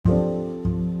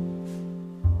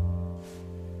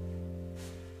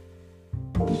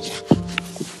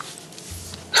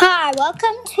Hi,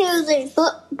 welcome to the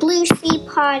Blue Sea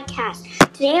Podcast.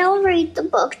 Today I'll read the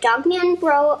book Dogman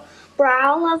Brawl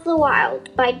of the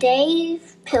Wild by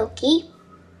Dave Pilkey.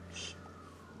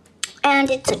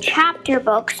 And it's a chapter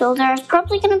book, so there's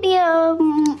probably going to be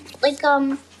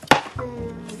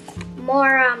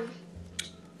more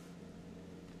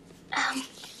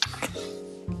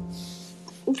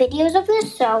videos of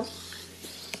this. So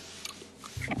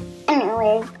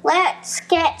anyway, let's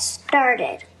get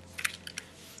started.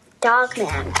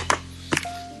 Dogman,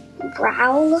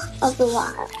 Brawl of the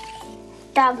Wild.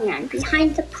 Dogman,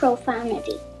 behind the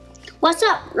profanity. What's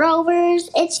up, Rovers?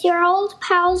 It's your old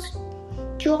pals,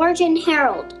 George and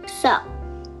Harold. Sup?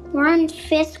 We're in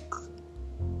 5th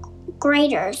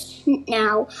graders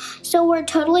now, so we're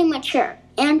totally mature.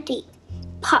 Auntie,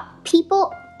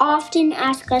 people often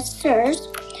ask us, sirs,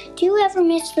 do you ever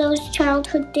miss those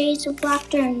childhood days of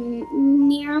laughter and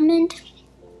merriment?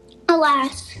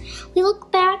 Alas, we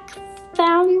look back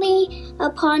fondly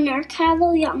upon our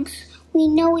callow youngs. We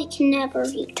know we can never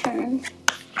return.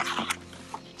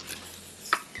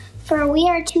 For we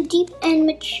are too deep and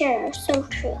mature, so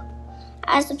true.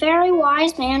 As a very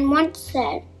wise man once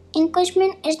said,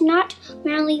 Englishman is not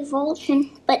merely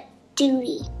volition, but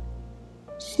duty.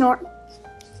 Snort.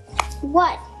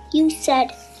 What? You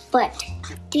said, but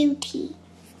duty.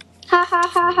 Ha ha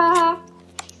ha ha ha.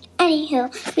 Anywho,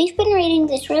 we've been reading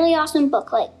this really awesome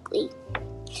book lately,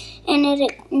 and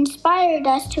it inspired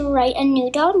us to write a new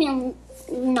Dogman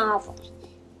novel.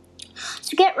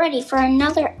 So get ready for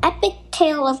another epic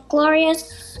tale of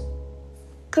glorious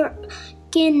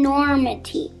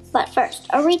enormity. But first,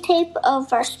 a retape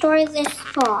of our story this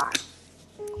far.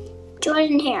 George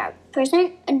and Harold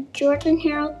present a George and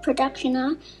Harold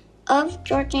production of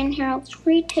George and Harold's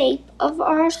retape of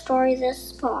our story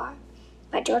this far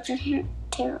by George and Harold.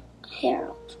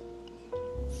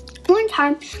 One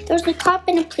time, there was a cop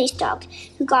and a police dog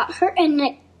who got hurt in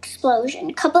an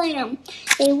explosion. Kablam!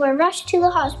 They were rushed to the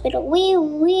hospital.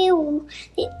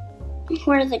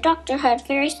 Where the doctor had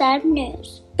very sad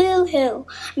news. Boo-hoo!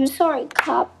 I'm sorry,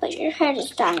 cop, but your head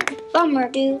is dying. Bummer,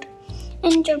 dude.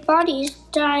 And your body's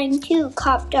dying too,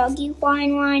 cop doggy.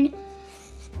 Whine, whine.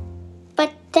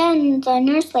 But then the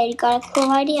nurse lady got a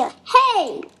cool idea.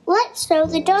 Hey, let's sew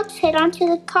the dog's head onto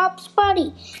the cop's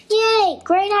body. Yay,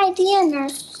 great idea,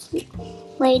 nurse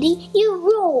lady. You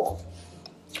rule.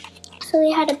 So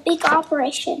they had a big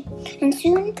operation, and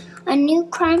soon a new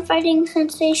crime-fighting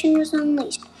sensation was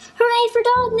unleashed. Hooray for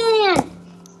Dogman!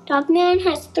 Dogman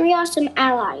has 3 awesome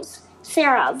allies.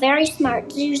 Sarah, very smart.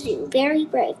 Zuzu, very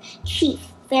brave. Chief,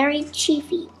 very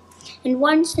chiefy. And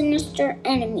one sinister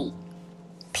enemy.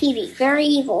 Petey, very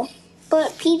evil.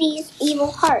 But Petey's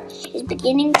evil heart is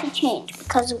beginning to change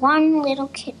because one little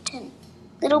kitten,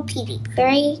 little Petey,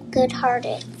 very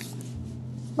good-hearted.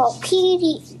 Well,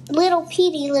 little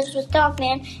Petey lives with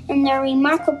Dogman and their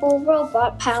remarkable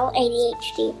robot pal,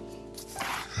 ADHD.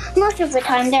 Most of the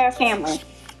time, they're a family,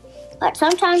 but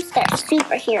sometimes they're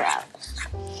superheroes.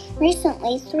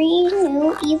 Recently, 3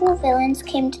 new evil villains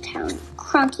came to town.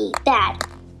 Crunky, bad.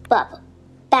 Bubba,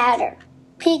 badder.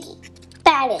 Piggy,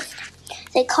 baddest.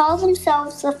 They call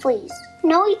themselves the Fleas.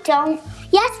 No, we don't.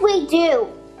 Yes, we do.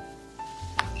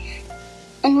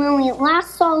 And when we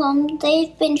last saw them,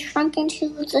 they've been shrunken to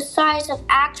the size of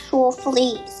actual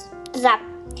fleas. Zap.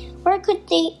 Where could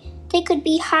they could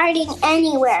be hiding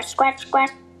anywhere. Scratch,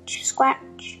 scratch,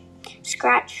 scratch.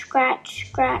 Scratch, scratch,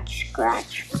 scratch,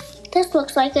 scratch. This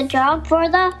looks like a job for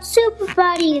the Super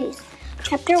Buddies.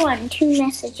 Chapter 1, 2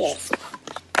 messages.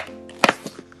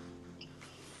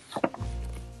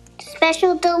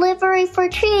 Special delivery for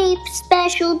cheap.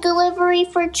 Special delivery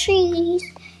for cheese.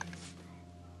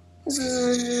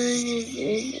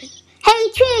 Hey,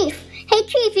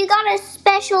 Chief, you got a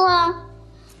special,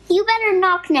 you better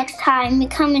knock next time you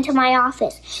come into my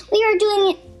office. We are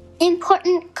doing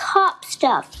important cop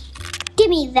stuff. Give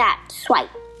me that, swipe.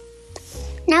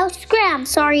 Now scram,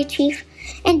 sorry, Chief.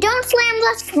 And don't slam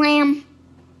the slam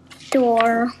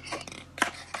door.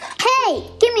 Hey,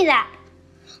 give me that.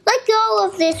 Let go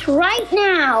of this right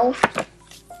now.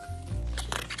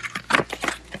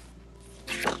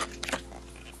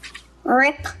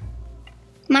 Rip.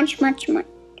 Munch, munch, munch.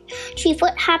 Chief,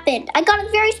 what happened? I got a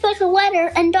very special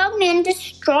letter and Dogman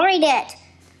destroyed it.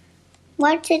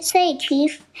 What's it say,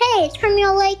 Chief? Hey, it's from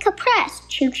Yoleka Press.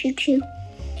 Choo, choo, choo.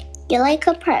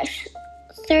 Yoleka Press,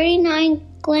 39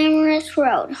 Glamorous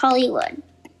Road, Hollywood.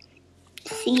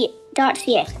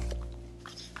 .ca.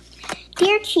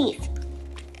 Dear Chief,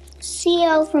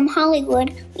 CEO from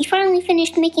Hollywood, we finally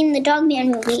finished making the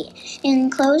Dogman movie and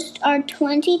enclosed our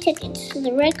 20 tickets to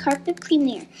the red carpet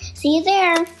premiere. See you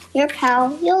there, your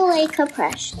pal, Yoleka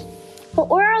Press. But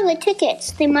where are the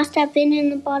tickets? They must have been in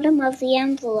the bottom of the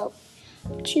envelope.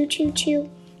 Choo, choo, choo.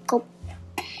 Go.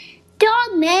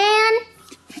 Dogman!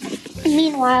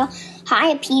 Meanwhile,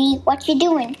 hi, Petey, what you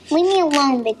doing? Leave me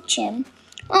alone, Big Jim.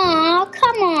 Aw,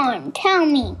 come on, tell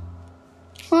me.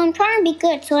 Well, I'm trying to be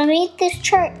good, so I made this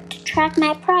chart to track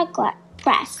my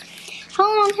progress. How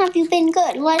long have you been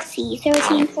good? Let's see,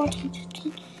 13, 14,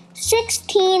 15,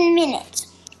 16 minutes.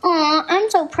 Aw, I'm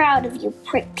so proud of you,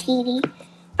 Prick Petey.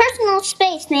 Personal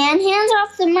space, man. Hands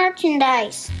off the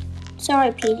merchandise.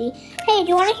 Sorry, Petey. Hey, do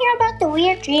you want to hear about the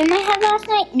weird dream I had last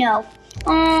night? No.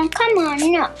 Come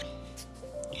on, no.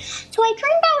 So I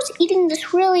dreamed I was eating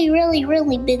this really, really,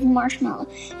 really big marshmallow.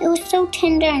 It was so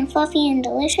tender and fluffy and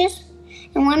delicious.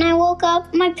 And when I woke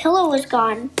up, my pillow was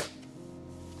gone.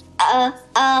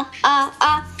 Achoo!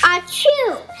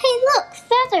 Hey, look,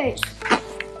 feathers.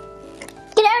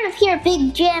 Get out of here,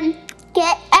 Big Jim.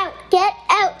 Get out, get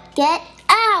out, get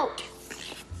out.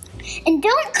 And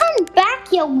don't come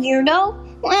back, you weirdo.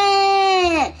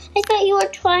 I thought you were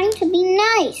trying to be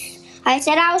nice. I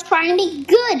said I was trying to be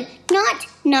good, not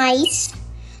nice.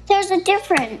 There's a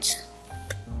difference.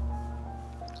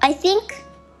 I think...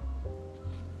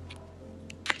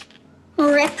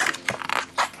 Rip.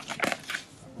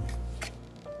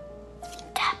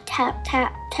 Tap, tap,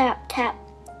 tap, tap, tap.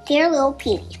 Dear little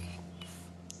Petey.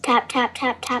 Tap, tap,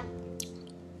 tap, tap.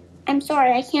 I'm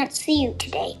sorry, I can't see you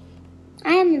today.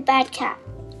 I am a bad cat.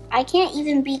 I can't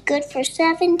even be good for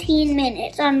 17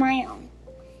 minutes on my own.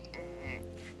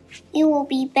 You will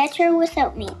be better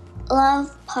without me.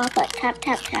 Love, Papa. Tap,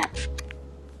 tap, tap.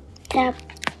 Tap,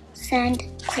 send,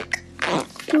 click.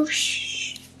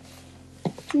 Whoosh.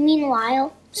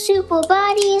 Meanwhile, super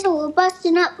buddies, we're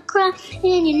busting up a crime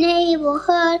in your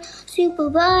neighborhood. Super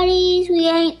buddies, we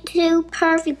ain't too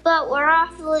perfect, but we're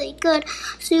awfully good.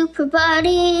 Super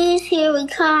buddies, here we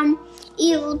come.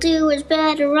 Evildoers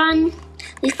better run.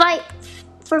 We fight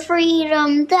for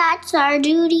freedom, that's our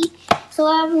duty. So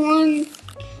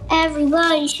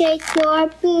everybody shake your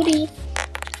booty.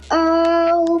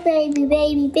 Oh, baby,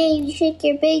 baby, baby, shake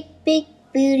your big, big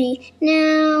booty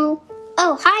now.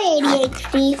 Oh, hi,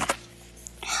 ADHD.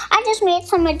 I just made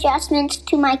some adjustments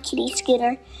to my kitty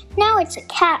scooter. Now it's a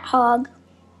cat hog.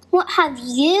 What have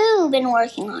you been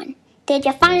working on? Did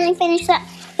you finally finish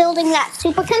building that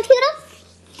supercomputer?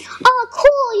 Oh,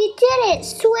 cool, you did it.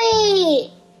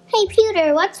 Sweet. Hey,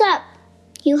 Pewter, what's up?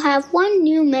 You have one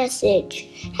new message.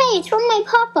 Hey, it's from my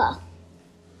papa.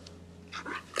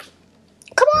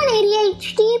 Come on,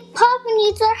 ADHD. Papa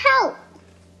needs our help.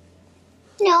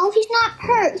 No, he's not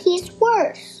hurt. He's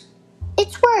worse.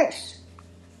 It's worse.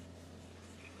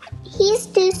 He's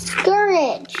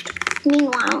discouraged.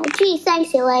 Meanwhile, gee,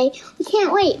 thanks, Yole. We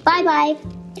can't wait. Bye-bye.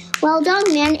 Well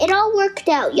done, man. It all worked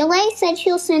out. Yole said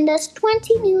she'll send us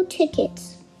 20 new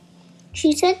tickets.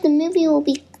 She said the movie will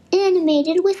be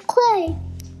animated with clay.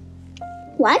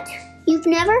 What? You've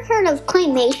never heard of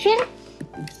claymation?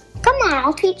 Come on,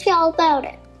 I'll teach you all about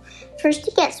it. First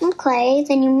you get some clay,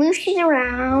 then you moosh it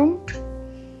around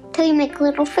till you make a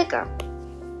little figure.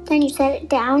 Then you set it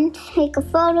down, take a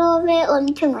photo of it, let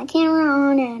me turn my camera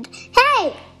on, and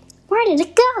hey! Where did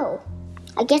it go?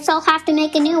 I guess I'll have to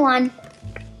make a new one.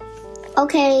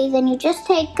 Okay, then you just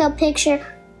take a picture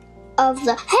of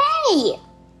the... Hey!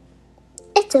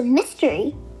 It's a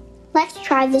mystery. Let's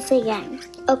try this again.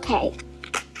 Okay,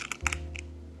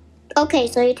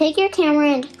 so you take your camera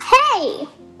and... Hey!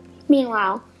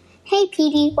 Meanwhile, hey,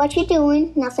 Petey, what you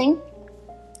doing? Nothing.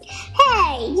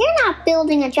 Hey, you're not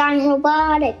building a giant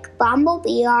robotic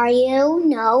bumblebee, are you?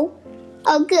 No.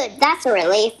 Oh, good, that's a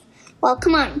relief. Well,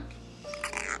 come on.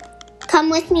 Come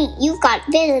with me. You've got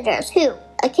visitors. Who?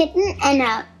 A kitten and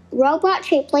a robot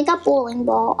shaped like a bowling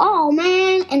ball. Oh,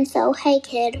 man. And so, hey,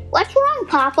 kid. What's wrong,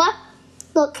 Papa?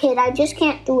 Look, kid, I just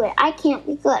can't do it. I can't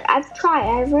be good. I've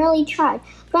tried. I've really tried.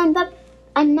 But I'm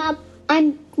bad.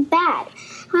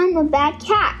 I'm a bad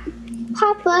cat.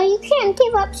 Papa, you can't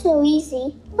give up so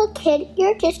easy. Look, kid,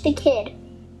 you're just a kid.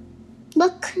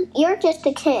 Look, you're just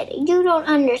a kid. You don't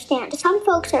understand. Some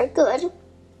folks are good,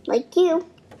 like you,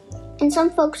 and some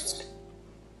folks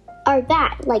are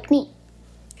bad, like me.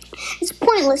 It's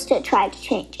pointless to try to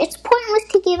change. It's pointless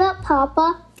to give up,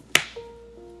 Papa.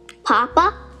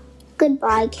 Papa?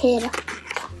 Goodbye, kid.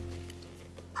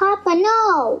 Papa,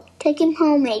 no! Take him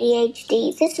home,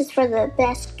 ADHD. This is for the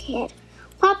best kid.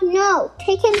 Papa, no!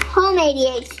 Take him home,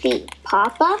 ADHD.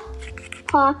 Papa?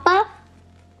 Papa?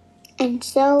 And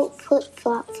so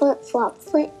flip-flop, flip-flop,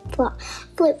 flip-flop,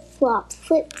 flip-flop,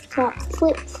 flip-flop,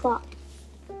 flip-flop.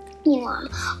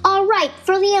 All right,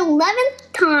 for the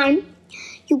 11th time,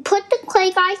 you put the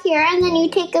clay guy here and then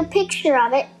you take a picture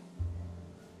of it.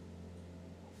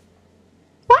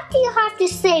 What do you have to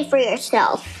say for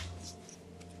yourself?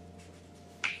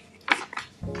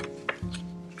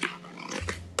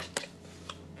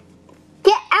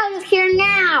 Get out of here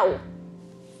now!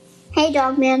 Hey,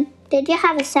 Dogman, did you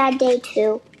have a sad day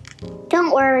too?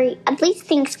 Don't worry, at least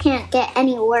things can't get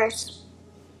any worse.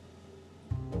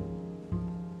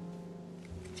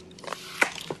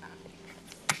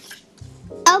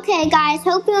 Okay, guys,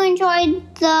 hope you enjoyed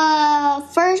the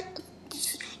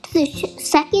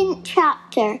second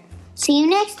chapter. See you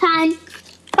next time.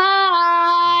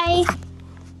 Bye!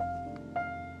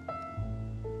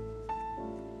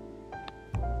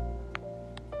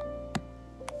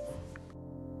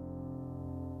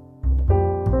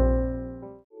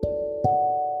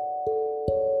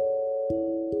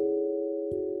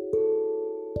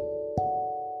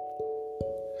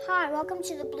 Hi, welcome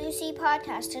to the Blue Sea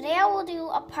Podcast. Today I will do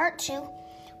a part 2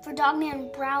 for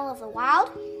Dogman Brawl of the Wild.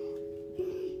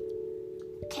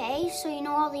 Okay, so you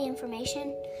know all the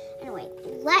information. Anyway,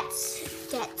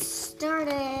 let's get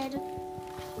started.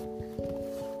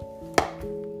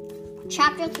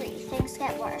 Chapter 3, Things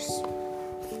Get Worse.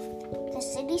 The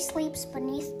city sleeps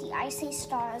beneath the icy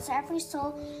stars, every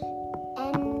soul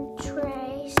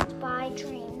entraced by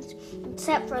dreams,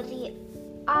 except for the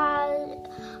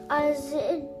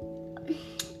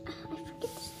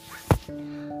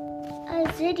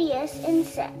assiduous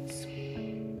insects.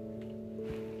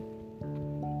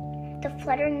 The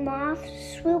fluttering moths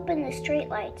swoop in the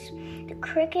streetlights. The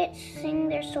crickets sing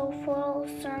their soulful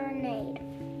serenade.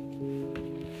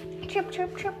 Chirp,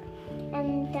 chirp, chirp.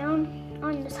 And down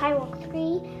on the sidewalk,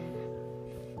 3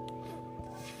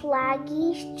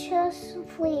 flagitious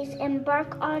fleas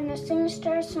embark on a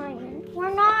sinister assignment.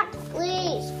 We're not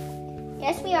fleas.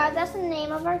 Yes, we are. That's the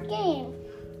name of our game.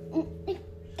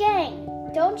 Gang.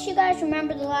 Don't you guys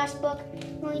remember the last book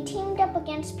when we teamed up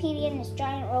against Petey and his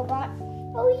giant robot?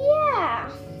 Oh,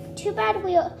 yeah. Too bad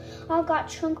we all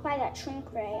got shrunk by that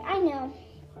shrink ray. I know.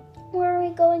 Where are we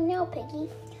going now, Piggy?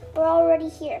 We're already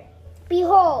here.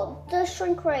 Behold, the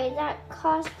shrink ray that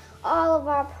caused all of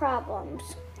our problems.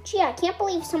 Gee, I can't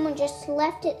believe someone just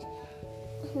left it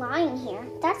lying here.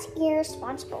 That's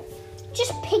irresponsible.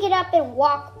 Just pick it up and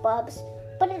walk, Bubs.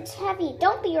 But it's heavy.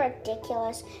 Don't be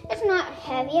ridiculous. It's not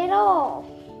heavy at all.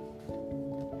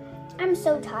 I'm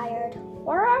so tired.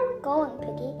 Where are we going,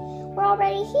 Piggy? We're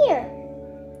already here.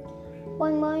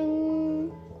 Boing,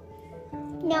 boing.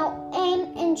 Now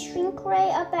aim and shrink ray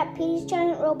up at Petey's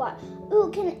giant robot. Ooh,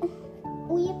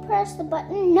 will you press the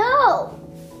button? No!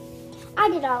 I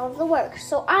did all of the work,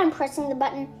 so I'm pressing the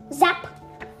button. Zap!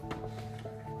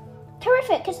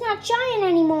 Terrific, it's not giant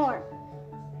anymore.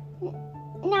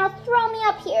 Now throw me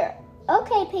up here.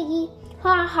 Okay, Piggy.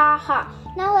 Ha, ha, ha.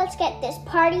 Now let's get this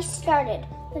party started.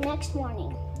 The next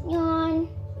morning. Yawn.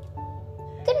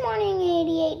 Good morning,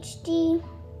 ADHD.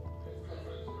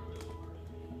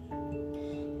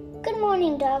 Good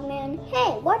morning, Dogman.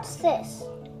 Hey, what's this?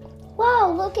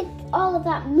 Whoa, look at all of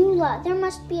that moolah. There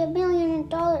must be $1 million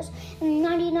and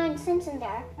 99 cents in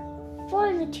there. Boy,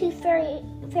 are the tooth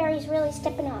fairy's really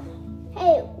stepping up.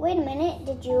 Hey, wait a minute.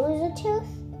 Did you lose a tooth?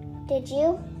 Did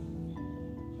you?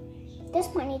 This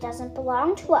money doesn't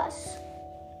belong to us.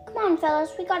 Come on,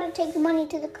 fellas. We gotta take the money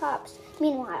to the cops.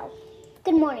 Meanwhile,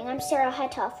 good morning. I'm Sarah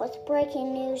Hetoff with a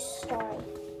breaking news story.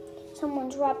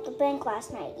 Someone's robbed the bank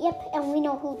last night. Yep, and we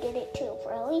know who did it too,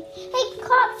 really. Hey,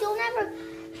 cops, you'll never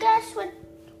guess what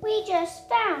we just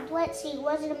found. Let's see,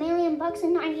 was it $1 million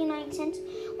and 99 cents?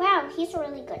 Wow, he's a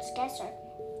really good guesser.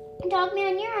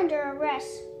 Dogman, you're under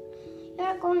arrest.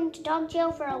 You're going to dog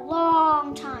jail for a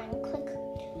long time. Click.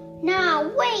 Now,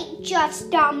 wait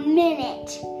just a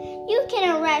minute. You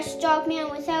can arrest Dogman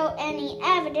without any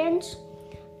evidence.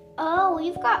 Oh,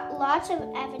 you've got lots of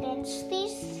evidence.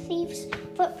 These thieves'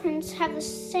 footprints have the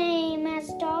same as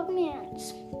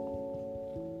Dogman's.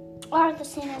 Are the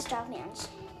same as Dogman's.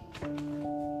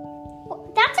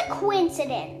 Well, that's a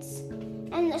coincidence.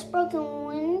 And this broken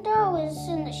window is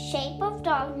in the shape of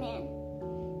Dogman.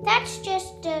 That's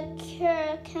just a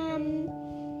circumstantial.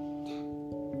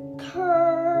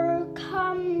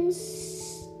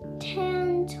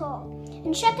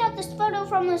 And check out this photo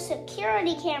from the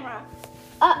security camera.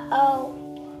 Uh-oh.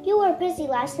 You were busy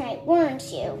last night,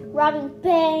 weren't you? Robbing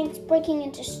banks, breaking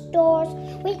into stores.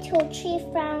 Wait till Chief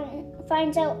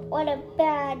finds out what a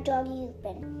bad dog you've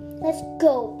been. Let's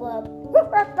go, bub.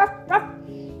 Ruff, ruff, ruff, ruff.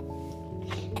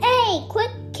 Hey,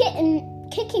 quit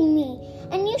kicking me.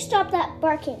 And you stop that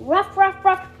barking. Ruff, ruff,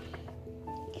 ruff.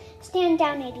 Stand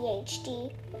down,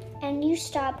 ADHD. And you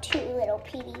stop too, little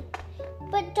Petey.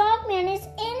 But Dogman is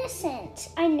innocent.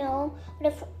 I know,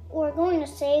 but if we're going to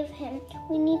save him,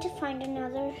 we need to find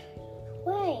another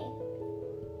way.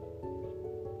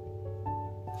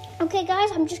 Okay, guys,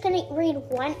 I'm just going to read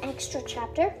one extra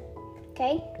chapter.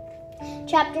 Okay?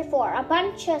 Chapter 4, a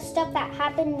bunch of stuff that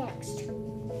happened next.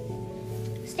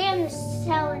 Stay in the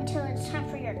cell until it's time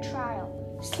for your trial.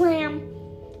 Slam.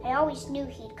 I always knew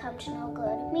he'd come to no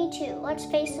good. Me too. Let's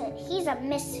face it, he's a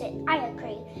misfit. I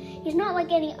agree. He's not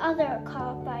like any other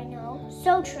cop I know.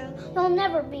 So true. You'll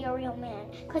never be a real man,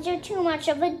 because you're too much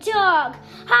of a dog.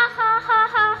 Ha, ha, ha,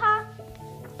 ha, ha.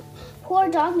 Poor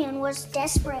Dogman was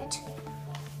desperate.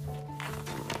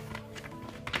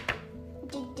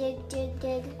 Dig, dig, dig,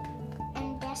 dig.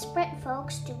 And desperate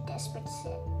folks do desperate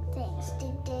things.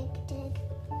 Dig, dig, dig.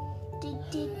 Dig,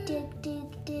 dig, dig, dig,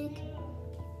 dig.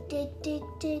 Dig, dig,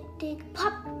 dig, dig,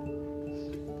 pop!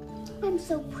 I'm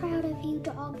so proud of you,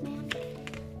 Dogman.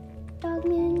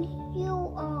 Dogman,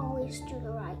 you always do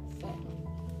the right thing.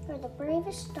 You're the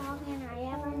bravest Dogman I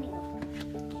ever knew.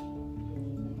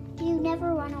 You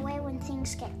never run away when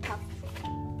things get tough.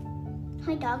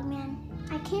 Hi, Dogman.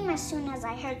 I came as soon as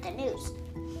I heard the news.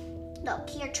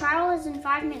 Look, your trial is in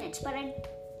 5 minutes, but I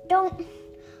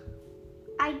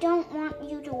don't want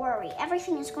you to worry.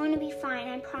 Everything is going to be fine,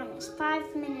 I promise.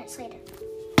 5 minutes later.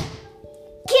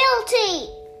 Guilty!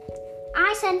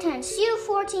 I sentence you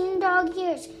 14 dog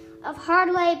years of hard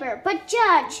labor. But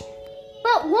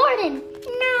warden,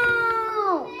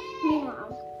 no!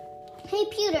 Meanwhile, hey,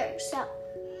 Pewter, so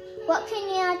what can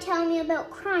you tell me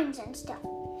about crimes and stuff?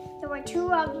 There were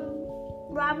 2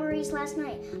 robberies last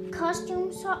night. A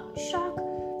costume shop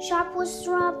was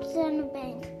robbed, then a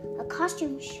bank. A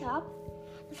costume shop?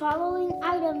 The following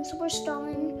items were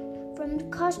stolen from the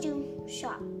costume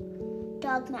shop.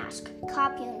 Dog mask,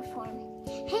 cop uniform.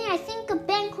 Hey, I think a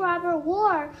bank robber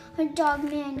wore a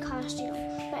Dogman costume.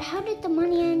 But how did the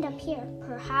money end up here?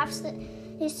 Perhaps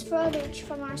this footage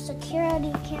from our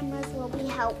security cameras will be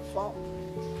helpful.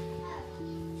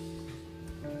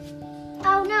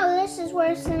 Oh no, this is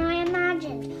worse than I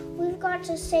imagined. We've got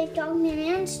to save Dogman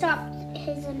and stop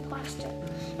his imposter.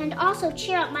 And also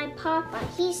cheer up my papa.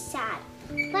 He's sad.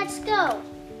 Let's go.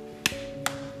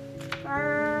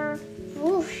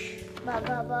 Whoosh. Ba,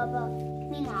 ba, ba, ba.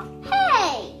 Meanwhile,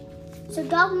 hey! So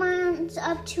Dogman's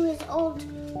up to his old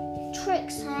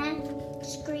tricks, huh?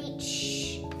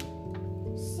 Screech.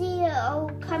 CEO,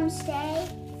 come stay.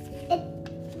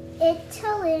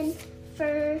 Italian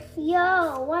for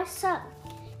yo, what's up?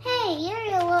 Hey,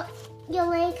 you're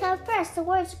Yuleka Press, the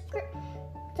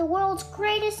world's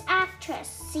greatest actress.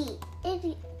 See,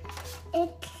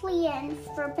 Italian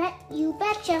for you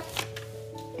betcha.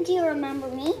 Do you remember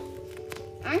me?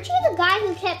 Aren't you the guy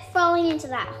who kept falling into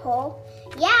that hole?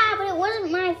 Yeah, but it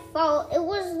wasn't my fault. It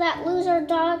was that loser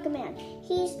Dogman.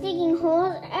 He's digging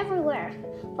holes everywhere.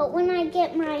 But when I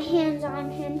get my hands on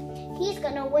him, he's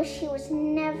gonna wish he was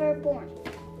never born.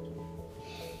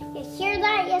 You hear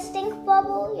that, you stink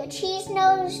bubble, you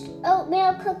cheese-nosed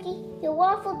oatmeal cookie, you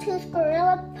waffle-toothed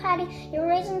gorilla patty, you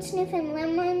raisin-sniffing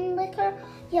lemon liquor,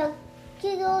 you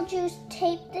giggle juice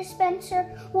tape dispenser.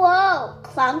 Whoa,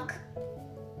 clunk.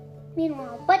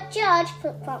 Meanwhile, but Judge,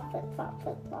 flip-flop, flip-flop,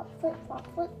 flip-flop, flip-flop,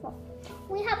 flip-flop.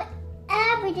 We have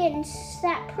evidence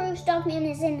that proves Dogman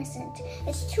is innocent.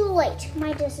 It's too late.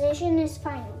 My decision is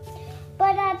final.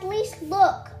 But at least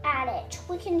look at it.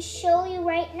 We can show you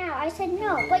right now. I said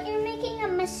no, but you're making a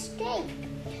mistake.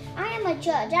 I am a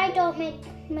judge. I don't make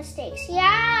mistakes.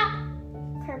 Yeah,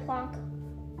 kerplonk.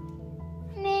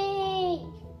 Me,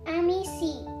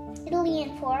 see.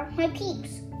 Italian for my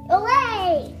peeps.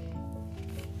 Olay!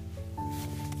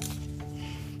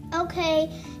 Okay,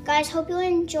 guys, hope you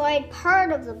enjoyed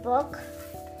part of the book.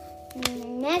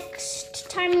 Next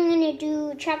time I'm going to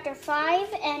do Chapter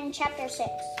 5 and Chapter 6.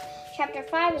 Chapter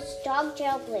 5 is Dog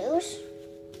Jail Blues.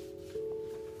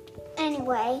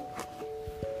 Anyway,